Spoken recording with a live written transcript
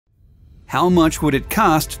How much would it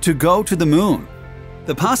cost to go to the moon?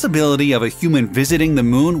 The possibility of a human visiting the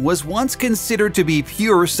moon was once considered to be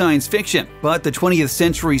pure science fiction, but the 20th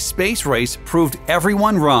century space race proved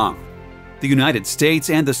everyone wrong. The United States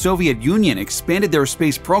and the Soviet Union expanded their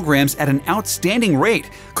space programs at an outstanding rate,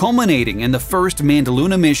 culminating in the first manned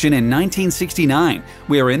Luna mission in 1969,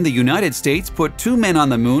 wherein the United States put 2 men on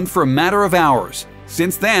the moon for a matter of hours.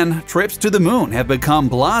 Since then, trips to the moon have become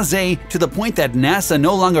blasé to the point that NASA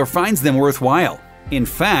no longer finds them worthwhile. In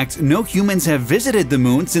fact, no humans have visited the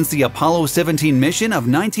moon since the Apollo 17 mission of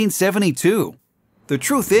 1972. The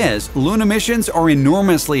truth is, lunar missions are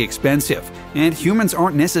enormously expensive, and humans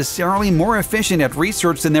aren't necessarily more efficient at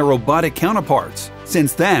research than their robotic counterparts.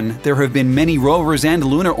 Since then, there have been many rovers and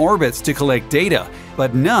lunar orbits to collect data,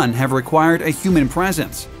 but none have required a human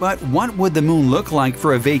presence. But what would the moon look like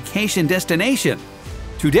for a vacation destination?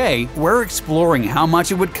 Today, we're exploring how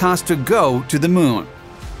much it would cost to go to the moon.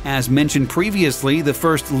 As mentioned previously, the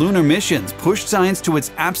first lunar missions pushed science to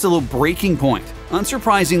its absolute breaking point.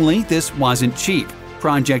 Unsurprisingly, this wasn't cheap.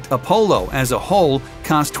 Project Apollo as a whole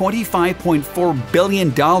cost $25.4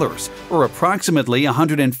 billion, or approximately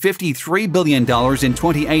 $153 billion in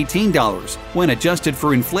 2018 dollars, when adjusted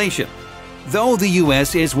for inflation. Though the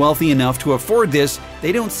US is wealthy enough to afford this,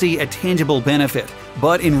 they don't see a tangible benefit.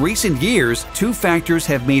 But in recent years, 2 factors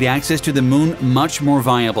have made access to the moon much more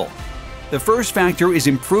viable. The first factor is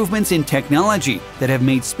improvements in technology that have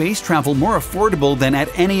made space travel more affordable than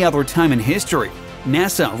at any other time in history.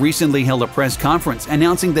 NASA recently held a press conference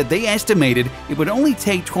announcing that they estimated it would only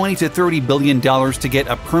take $20 to $30 billion to get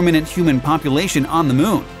a permanent human population on the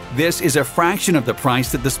moon. This is a fraction of the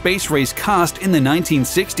price that the space race cost in the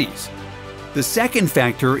 1960s. The second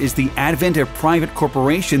factor is the advent of private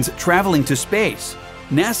corporations traveling to space.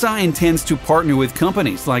 NASA intends to partner with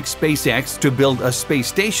companies like SpaceX to build a space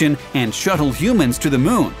station and shuttle humans to the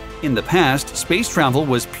moon. In the past, space travel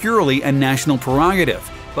was purely a national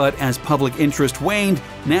prerogative, but as public interest waned,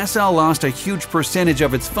 NASA lost a huge percentage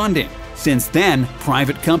of its funding. Since then,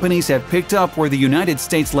 private companies have picked up where the United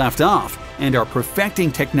States left off and are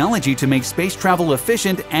perfecting technology to make space travel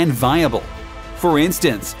efficient and viable. For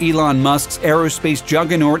instance, Elon Musk's aerospace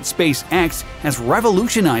juggernaut SpaceX has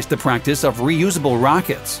revolutionized the practice of reusable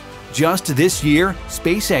rockets. Just this year,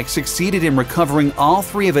 SpaceX succeeded in recovering all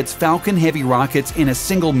 3 of its Falcon Heavy rockets in a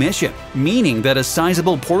single mission, meaning that a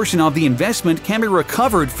sizable portion of the investment can be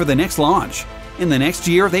recovered for the next launch. In the next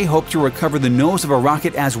year, they hope to recover the nose of a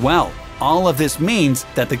rocket as well. All of this means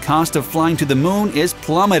that the cost of flying to the moon is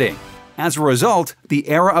plummeting. As a result, the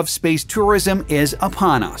era of space tourism is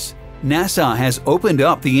upon us. NASA has opened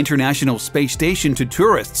up the International Space Station to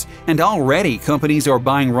tourists, and already companies are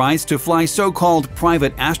buying rights to fly so-called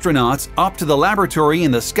private astronauts up to the laboratory in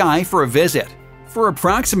the sky for a visit. For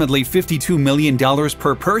approximately $52 million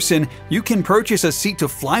per person, you can purchase a seat to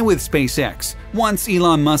fly with SpaceX once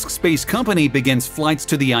Elon Musk's space company begins flights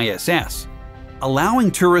to the ISS. Allowing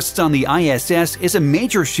tourists on the ISS is a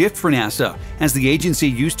major shift for NASA, as the agency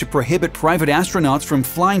used to prohibit private astronauts from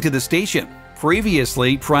flying to the station.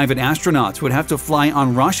 Previously, private astronauts would have to fly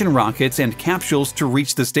on Russian rockets and capsules to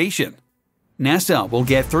reach the station. NASA will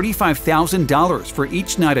get $35,000 for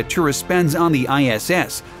each night a tourist spends on the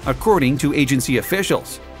ISS, according to agency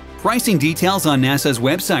officials. Pricing details on NASA's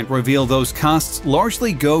website reveal those costs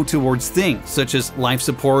largely go towards things such as life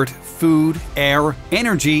support, food, air,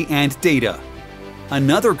 energy, and data.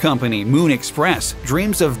 Another company, Moon Express,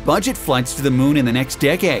 dreams of budget flights to the moon in the next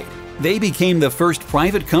decade. They became the first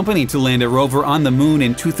private company to land a rover on the moon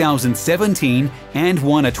in 2017 and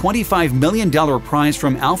won a $25 million prize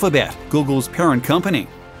from Alphabet, Google's parent company.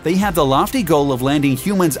 They have the lofty goal of landing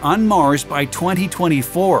humans on Mars by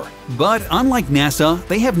 2024. But unlike NASA,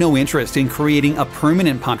 they have no interest in creating a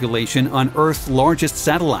permanent population on Earth's largest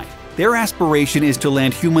satellite. Their aspiration is to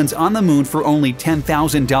land humans on the moon for only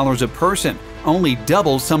 $10,000 a person, only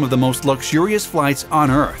double some of the most luxurious flights on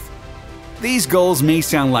Earth. These goals may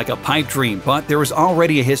sound like a pipe dream, but there is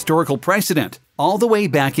already a historical precedent. All the way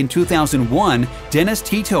back in 2001, Dennis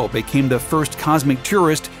Tito became the first cosmic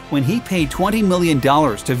tourist when he paid $20 million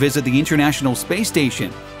to visit the International Space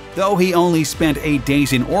Station. Though he only spent 8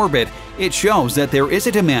 days in orbit, it shows that there is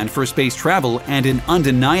a demand for space travel and an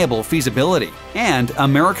undeniable feasibility. And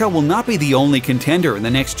America will not be the only contender in the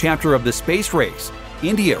next chapter of the space race.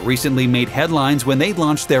 India recently made headlines when they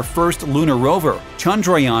launched their first lunar rover,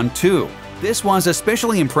 Chandrayaan-2. This was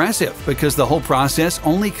especially impressive because the whole process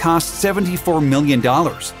only cost $74 million.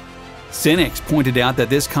 Cynics pointed out that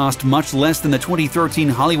this cost much less than the 2013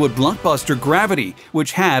 Hollywood blockbuster Gravity,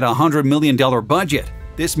 which had a $100 million budget.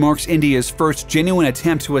 This marks India's first genuine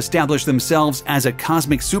attempt to establish themselves as a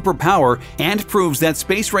cosmic superpower and proves that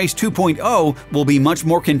Space Race 2.0 will be much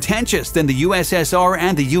more contentious than the USSR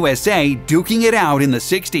and the USA duking it out in the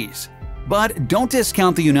 60s. But don't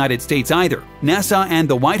discount the United States either. NASA and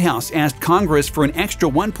the White House asked Congress for an extra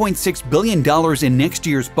 $1.6 billion in next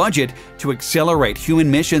year's budget to accelerate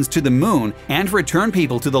human missions to the moon and return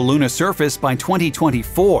people to the lunar surface by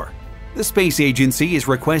 2024. The space agency is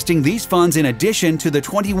requesting these funds in addition to the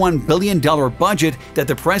 $21 billion budget that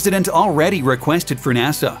the president already requested for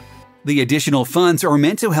NASA. The additional funds are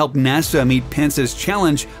meant to help NASA meet Pence's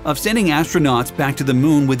challenge of sending astronauts back to the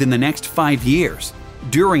moon within the next 5 years.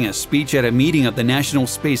 During a speech at a meeting of the National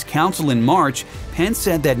Space Council in March, Pence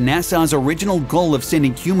said that NASA's original goal of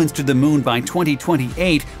sending humans to the moon by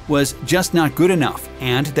 2028 was just not good enough,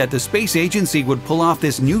 and that the space agency would pull off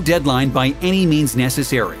this new deadline by any means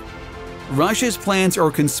necessary. Russia's plans are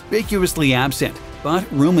conspicuously absent, but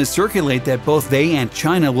rumors circulate that both they and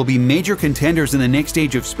China will be major contenders in the next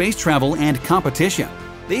stage of space travel and competition.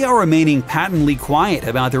 They are remaining patently quiet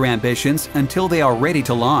about their ambitions until they are ready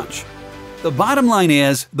to launch. The bottom line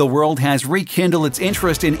is, the world has rekindled its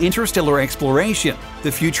interest in interstellar exploration.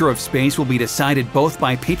 The future of space will be decided both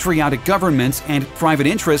by patriotic governments and private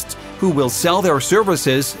interests who will sell their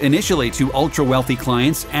services initially to ultra-wealthy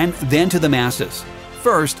clients and then to the masses.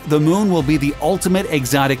 First, the moon will be the ultimate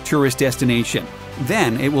exotic tourist destination.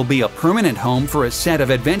 Then it will be a permanent home for a set of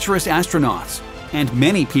adventurous astronauts. And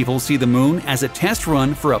many people see the moon as a test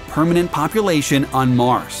run for a permanent population on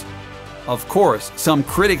Mars. Of course, some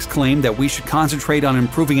critics claim that we should concentrate on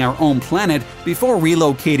improving our own planet before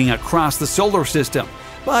relocating across the solar system.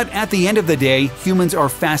 But at the end of the day, humans are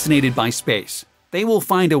fascinated by space. They will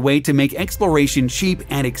find a way to make exploration cheap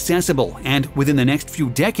and accessible, and within the next few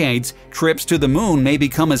decades, trips to the moon may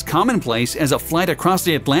become as commonplace as a flight across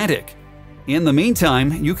the Atlantic. In the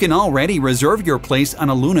meantime, you can already reserve your place on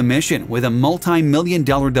a lunar mission with a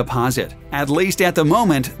multi-million-dollar deposit. At least at the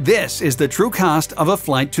moment, this is the true cost of a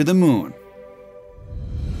flight to the moon.